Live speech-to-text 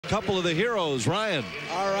Couple of the heroes, Ryan.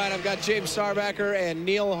 All right, I've got James Sarbacker and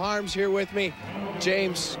Neal Harms here with me.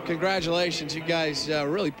 James, congratulations. You guys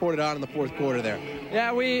really poured it on in the fourth quarter there.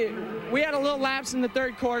 Yeah, we had a little lapse in the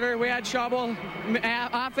third quarter. We had trouble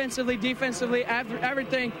offensively, defensively,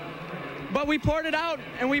 everything. But we poured it out,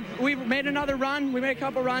 and we made another run. We made a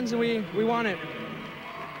couple runs, and we won it.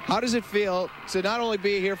 How does it feel to not only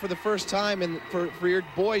be here for the first time and for your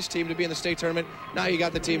boys' team to be in the state tournament, now you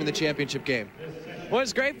got the team in the championship game? Well,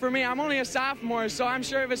 it's great for me. I'm only a sophomore, so I'm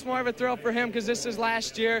sure it's more of a thrill for him because this is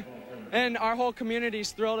last year, and our whole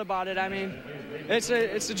community's thrilled about it. I mean, it's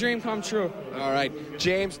a dream come true. All right,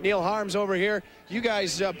 James, Neal Harms over here. You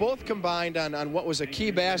guys both combined on what was a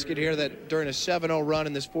key basket here that during a 7-0 run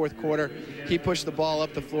in this fourth quarter, he pushed the ball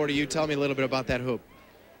up the floor to you. Tell me a little bit about that hoop.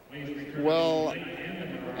 Well,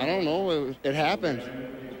 I don't know. It happened.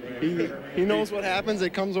 He knows what happens.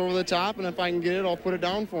 It comes over the top, and if I can get it, I'll put it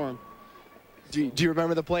down for him. Do you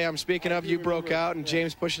remember the play I'm speaking of? You broke out and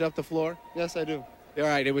James pushed it up the floor? Yes, I do. All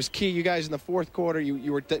right, it was key. You guys in the fourth quarter,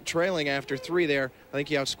 you were trailing after 3 there. I think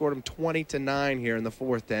you outscored them 20-9 here in the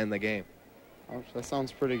fourth to end the game. Oh, that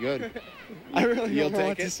sounds pretty good. I really don't know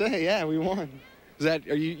what to say. Yeah, we won.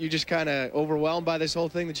 Are you just kind of overwhelmed by this whole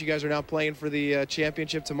thing that you guys are now playing for the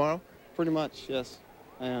championship tomorrow? Pretty much, yes,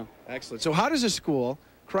 I am. Excellent. So how does a school,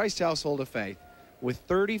 Christ Household of Faith, with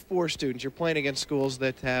 34 students, you're playing against schools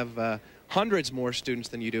that have hundreds more students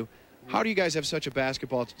than you do. How do you guys have such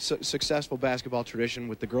a successful basketball tradition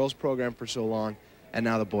with the girls program for so long and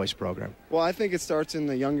now the boys program? Well, I think it starts in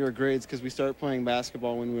the younger grades because we started playing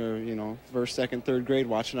basketball when we were, first, second, third grade,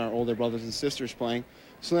 watching our older brothers and sisters playing.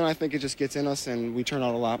 So then I think it just gets in us and we turn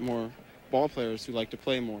out a lot more ball players who like to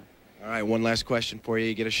play more. All right, one last question for you.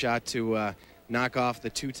 You get a shot to knock off the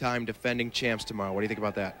 2-time defending champs tomorrow. What do you think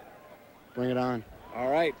about that? Bring it on. All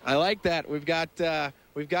right, I like that. We've got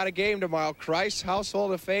a game tomorrow. Christ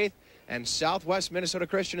Household of Faith and Southwest Minnesota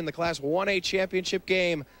Christian in the Class 1A championship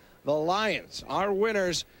game. The Lions are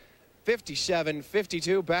winners,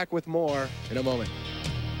 57-52. Back with more in a moment.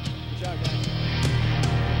 Good job, guys.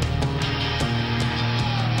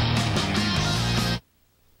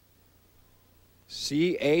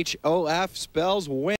 CHOF spells win.